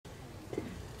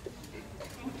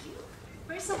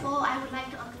First of all, I would like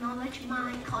to acknowledge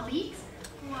my colleagues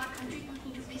who are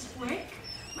contributing to this work,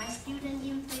 my student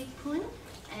in Typhoon,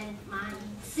 and my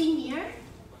senior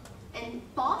and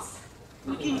boss,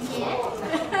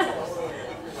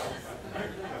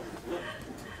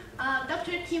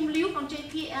 Dr. Kim Liu from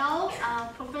JPL,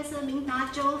 Professor Ming Da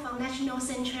Zhou from National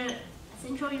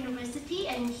Central University,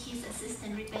 and his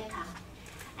assistant Rebecca.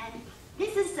 And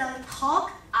this is a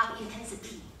talk on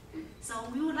intensity. So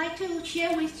we would like to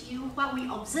share with you what we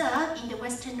observe in the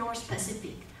Western North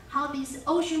Pacific, how these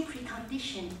ocean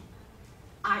preconditions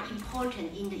are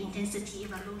important in the intensity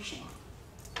evolution.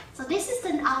 So this is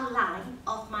an outline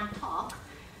of my talk.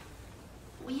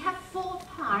 We have 4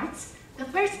 parts. The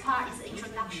first part is the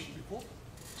introduction,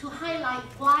 to highlight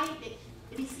why it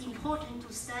is important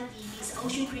to study these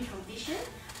ocean preconditions.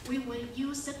 We will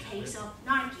use the case of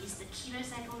Nargis, the killer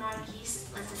cyclone Nargis,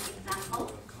 as an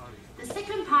example. The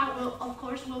second part will, of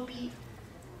course, will be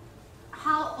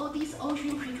how all these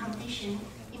ocean preconditions,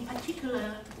 in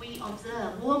particular, we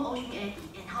observe warm ocean eddy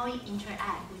and how it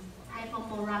interacts with Typhoon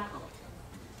Morakot,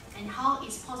 and how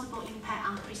its possible impact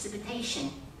on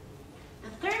precipitation. The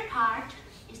third part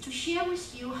is to share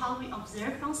with you how we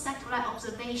observe from satellite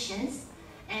observations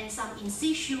and some in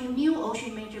situ new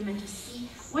ocean measurement to see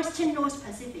Western North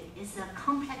Pacific is a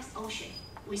complex ocean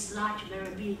with large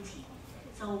variability.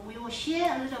 So we will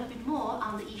share a little bit more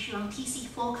on the issue on TC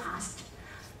forecast.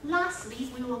 Lastly,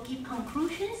 we will give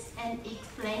conclusions and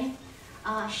explain,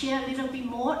 share a little bit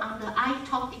more on the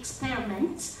iTalk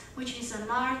experiment, which is a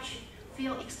large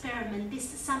field experiment this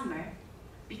summer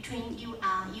between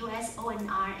US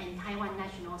ONR and Taiwan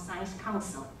National Science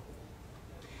Council.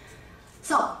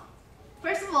 So,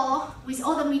 first of all, with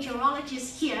all the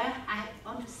meteorologists here, I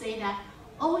want to say that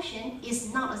ocean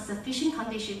is not a sufficient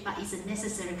condition, but it's a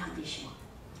necessary condition.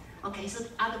 Okay, so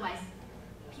otherwise,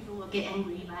 people will get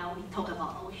angry while we talk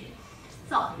about ocean.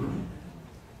 So,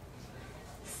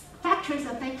 factors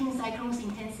affecting cyclones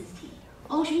intensity.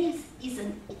 Ocean is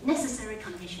a necessary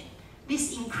condition.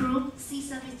 This includes sea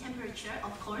surface temperature,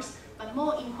 of course, but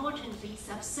more importantly,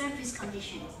 subsurface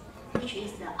conditions, which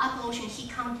is the upper ocean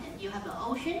heat content. You have the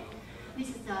ocean. This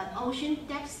is the ocean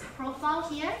depth profile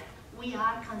here. We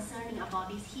are concerned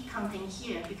about this heat content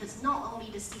here because not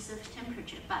only the sea surface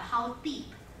temperature, but how deep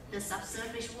the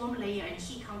subsurface warm layer and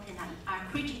heat content are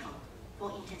critical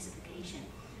for intensification.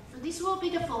 So this will be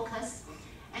the focus.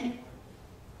 And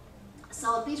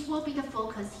so this will be the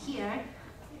focus here.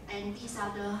 And these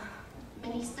are the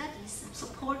many studies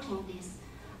supporting this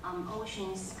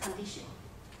ocean's condition.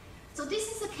 So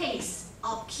this is a case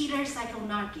of killer cyclone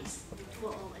Nargis,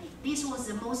 2008. This was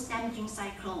the most damaging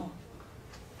cyclone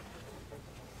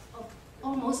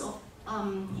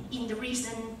in the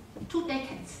recent 2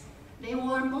 decades. There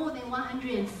were more than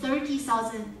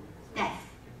 130,000 deaths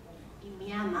in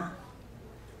Myanmar.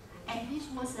 And this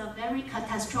was a very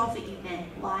catastrophic event.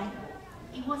 Why?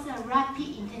 It was a rapid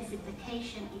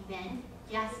intensification event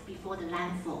just before the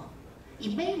landfall.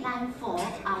 It made landfall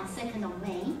on 2nd of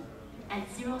May at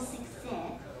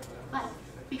 06Z, but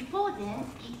before then,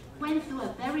 it went through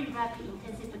a very rapid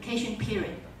intensification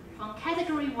period from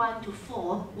category 1 to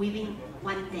 4 within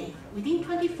 1 day. Within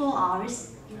 24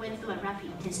 hours, it went through a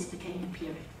rapid intensification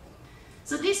period.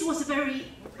 So this was very,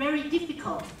 very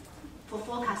difficult for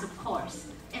forecast, of course,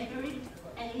 and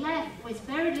left with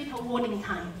very little warning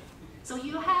time. So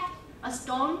you had a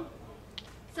storm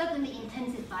suddenly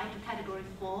intensified to category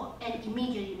 4 and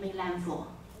immediately made landfall.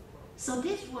 So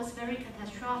this was very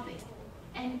catastrophic.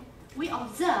 And we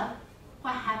observed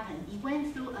what happened. It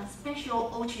went through a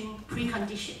special ocean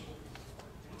precondition.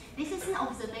 This is an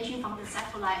observation from the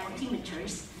satellite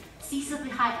altimeters, sea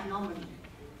surface height anomaly.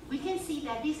 We can see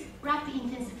that this rapid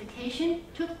intensification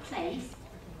took place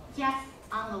just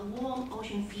on the warm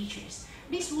ocean features.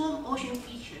 These warm ocean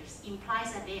features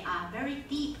implies that they are very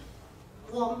deep,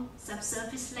 warm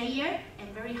subsurface layer and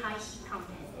very high heat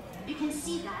content. You can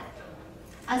see that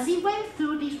as it went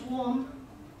through this warm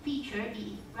feature,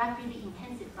 it rapidly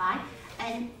intensified,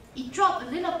 and it dropped a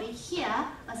little bit here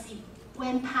as it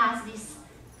went past this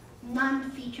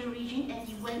non-feature region, and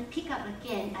it went pick up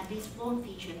again at this warm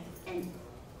feature, and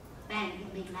bang,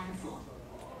 it made landfall.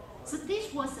 So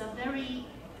this was a very,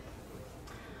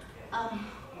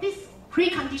 this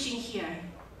precondition here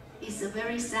is a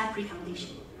very sad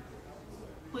precondition,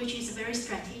 which is very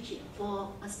strategic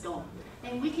for a storm.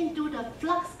 And we can do the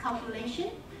flux calculation.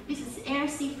 This is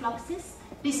air-sea fluxes.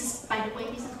 This is, by the way,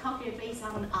 this is calculated based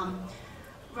on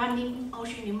running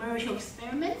ocean numerical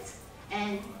experiments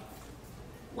and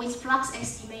with flux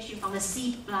estimation from the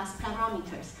sea plus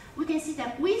planometers. We can see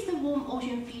that with the warm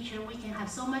ocean feature, we can have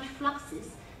so much fluxes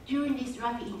during this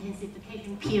rapid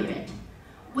intensification period.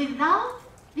 Without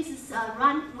this is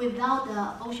run without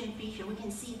the ocean feature. We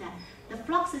can see that the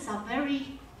fluxes are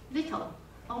very little,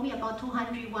 only about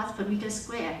 200 watts per meter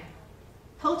square.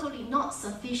 Totally not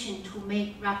sufficient to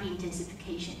make rapid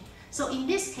intensification. So in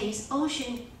this case,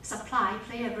 ocean supply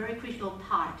play a very critical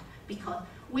part, because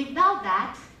without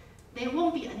that, there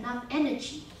won't be enough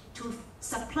energy to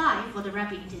supply for the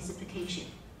rapid intensification.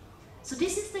 So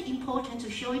this is the important, to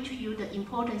show it to you, the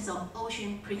importance of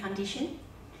ocean precondition.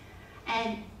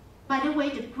 And by the way,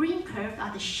 the green curve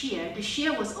are the shear. The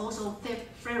shear was also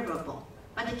favorable.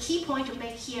 But the key point to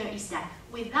make here is that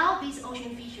without these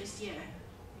ocean features here,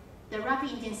 the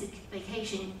rapid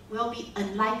intensification will be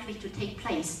unlikely to take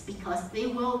place, because there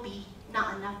will be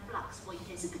not enough flux for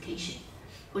intensification,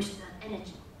 which is the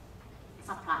energy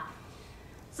supply.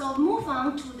 So move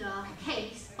on to the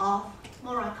case of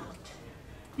Morakot.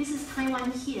 This is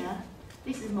Taiwan here.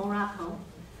 This is Morakot.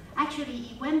 Actually,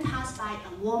 it went past by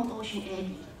a warm ocean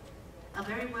eddy, a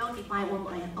very well-defined warm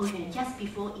ocean eddy, just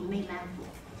before it made landfall.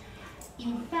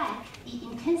 In fact, it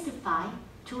intensified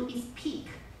to its peak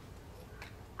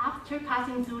after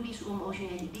passing through this warm ocean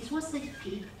eddy. This was the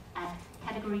peak at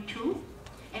category 2.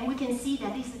 And we can see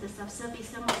that this is the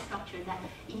subsurface thermal structure, that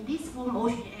in this warm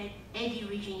ocean eddy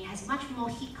region, it has much more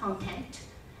heat content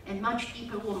and much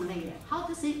deeper warm layer. How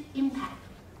does it impact?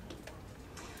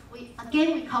 We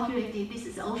calculated, this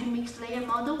is the ocean mixed layer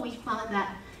model. We found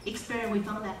that with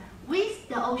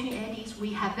the ocean eddies,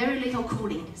 we have very little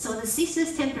cooling. So the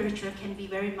surface temperature can be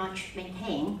very much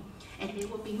maintained, and there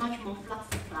will be much more flux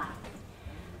supply.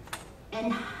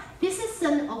 And this is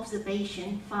an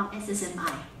observation from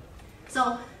SSMI.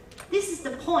 So this is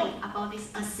the point about this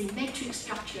asymmetric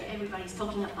structure everybody's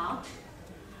talking about.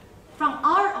 From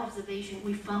our observation,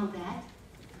 we found that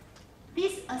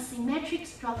this asymmetric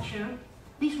structure,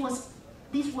 this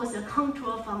was a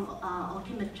control from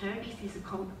altimeter.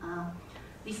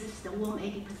 This is the warm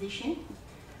eddy position.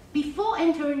 Before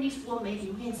entering this warm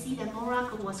eddy, we can see that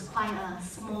Morakot was quite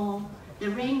small. The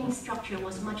ring structure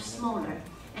was much smaller,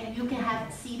 and you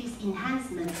can see this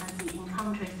enhancement as it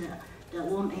encounters the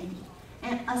warm eddy.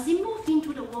 And as it moves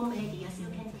into the warm eddy, as you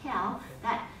can tell,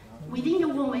 that within the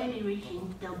warm eddy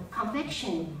region, the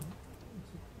convection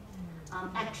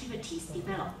activities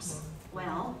develops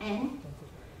well, and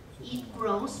it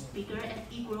grows bigger, and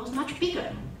it grows much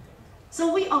bigger.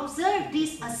 So we observed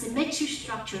this asymmetric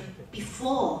structure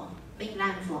before big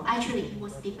landfall. Actually, it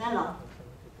was developed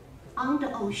on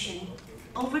the ocean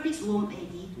over this warm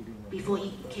eddy before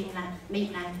it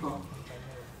made landfall.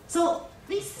 So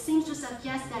this seems to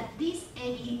suggest that these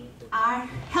eddies are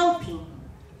helping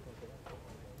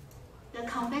the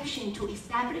convection to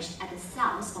establish at the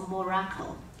south of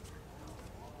Morakot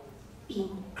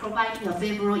in providing a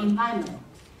favorable environment.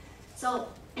 So,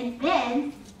 and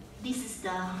then this is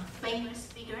the famous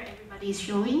figure everybody is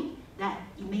showing, that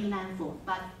it made landfall.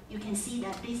 But you can see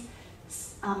that this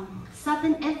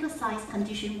sudden emphasized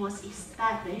condition was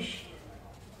established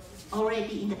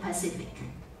already in the Pacific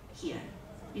here.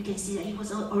 You can see that it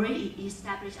was already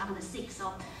established on the 6th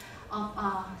of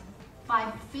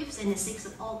 5th and the 6th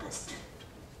of August.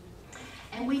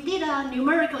 And we did a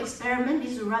numerical experiment.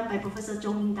 This is run by Professor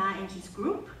Zhong Da and his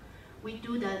group. We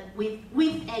do that with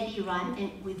eddy run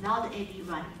and without the eddy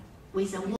run, with a